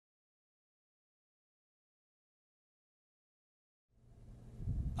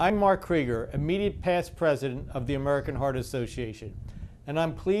I'm Mark Creager, immediate past president of the American Heart Association, and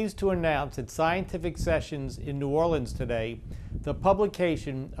I'm pleased to announce at Scientific Sessions in New Orleans today the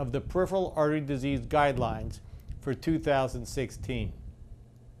publication of the Peripheral Artery Disease Guidelines for 2016.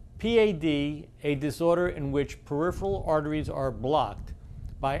 PAD, a disorder in which peripheral arteries are blocked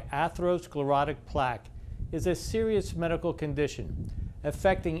by atherosclerotic plaque, is a serious medical condition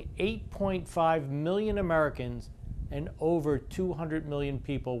affecting 8.5 million Americans and over 200 million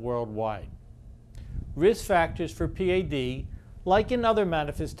people worldwide. Risk factors for PAD, like in other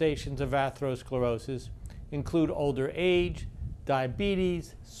manifestations of atherosclerosis, include older age,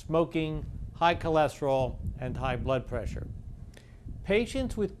 diabetes, smoking, high cholesterol, and high blood pressure.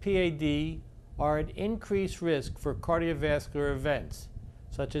 Patients with PAD are at increased risk for cardiovascular events,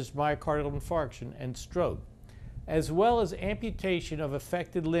 such as myocardial infarction and stroke, as well as amputation of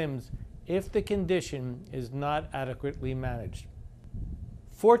affected limbs if the condition is not adequately managed.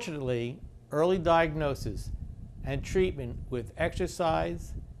 Fortunately, early diagnosis and treatment with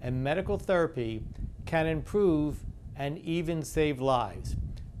exercise and medical therapy can improve and even save lives,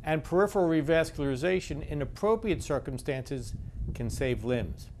 and peripheral revascularization in appropriate circumstances can save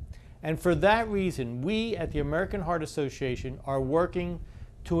limbs. And for that reason, we at the American Heart Association are working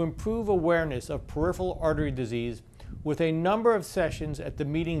to improve awareness of peripheral artery disease with a number of sessions at the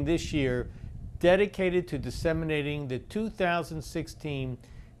meeting this year dedicated to disseminating the 2016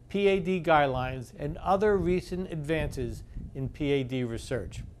 PAD guidelines and other recent advances in PAD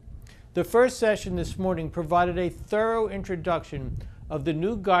research. The first session this morning provided a thorough introduction of the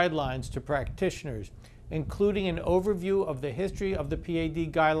new guidelines to practitioners, including an overview of the history of the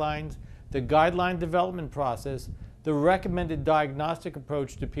PAD guidelines, the guideline development process, the recommended diagnostic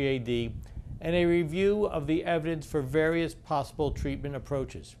approach to PAD, and a review of the evidence for various possible treatment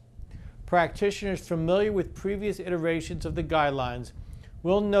approaches. Practitioners familiar with previous iterations of the guidelines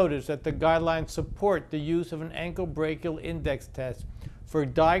will notice that the guidelines support the use of an ankle brachial index test for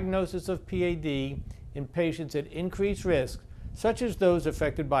diagnosis of PAD in patients at increased risk, such as those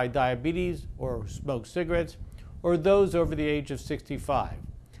affected by diabetes or smoke cigarettes, or those over the age of 65.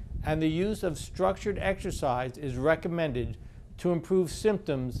 And the use of structured exercise is recommended to improve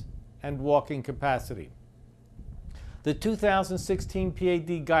symptoms and walking capacity. The 2016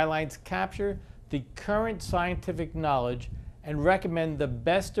 PAD guidelines capture the current scientific knowledge and recommend the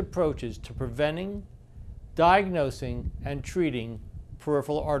best approaches to preventing, diagnosing, and treating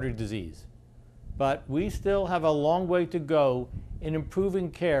peripheral artery disease. But we still have a long way to go in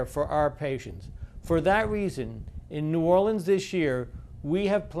improving care for our patients. For that reason, in New Orleans this year, we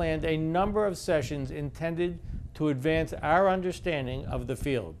have planned a number of sessions intended to advance our understanding of the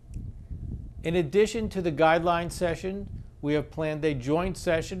field. In addition to the guideline session, we have planned a joint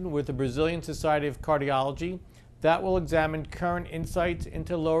session with the Brazilian Society of Cardiology that will examine current insights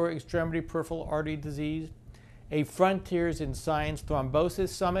into lower extremity peripheral artery disease, a Frontiers in Science Thrombosis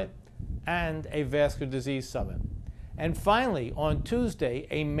Summit, and a Vascular Disease Summit. And finally, on Tuesday,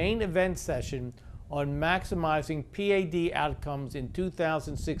 a main event session on maximizing PAD outcomes in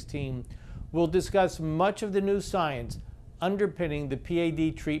 2016 will discuss much of the new science underpinning the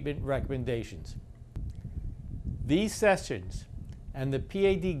PAD treatment recommendations. These sessions and the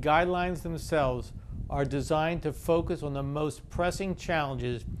PAD guidelines themselves are designed to focus on the most pressing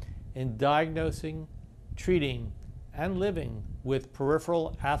challenges in diagnosing, treating, and living with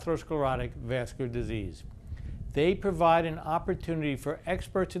peripheral atherosclerotic vascular disease. They provide an opportunity for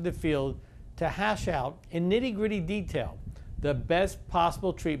experts in the field to hash out in nitty-gritty detail the best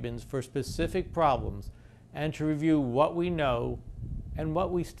possible treatments for specific problems and to review what we know and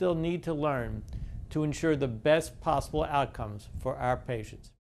what we still need to learn to ensure the best possible outcomes for our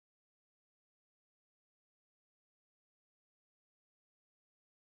patients.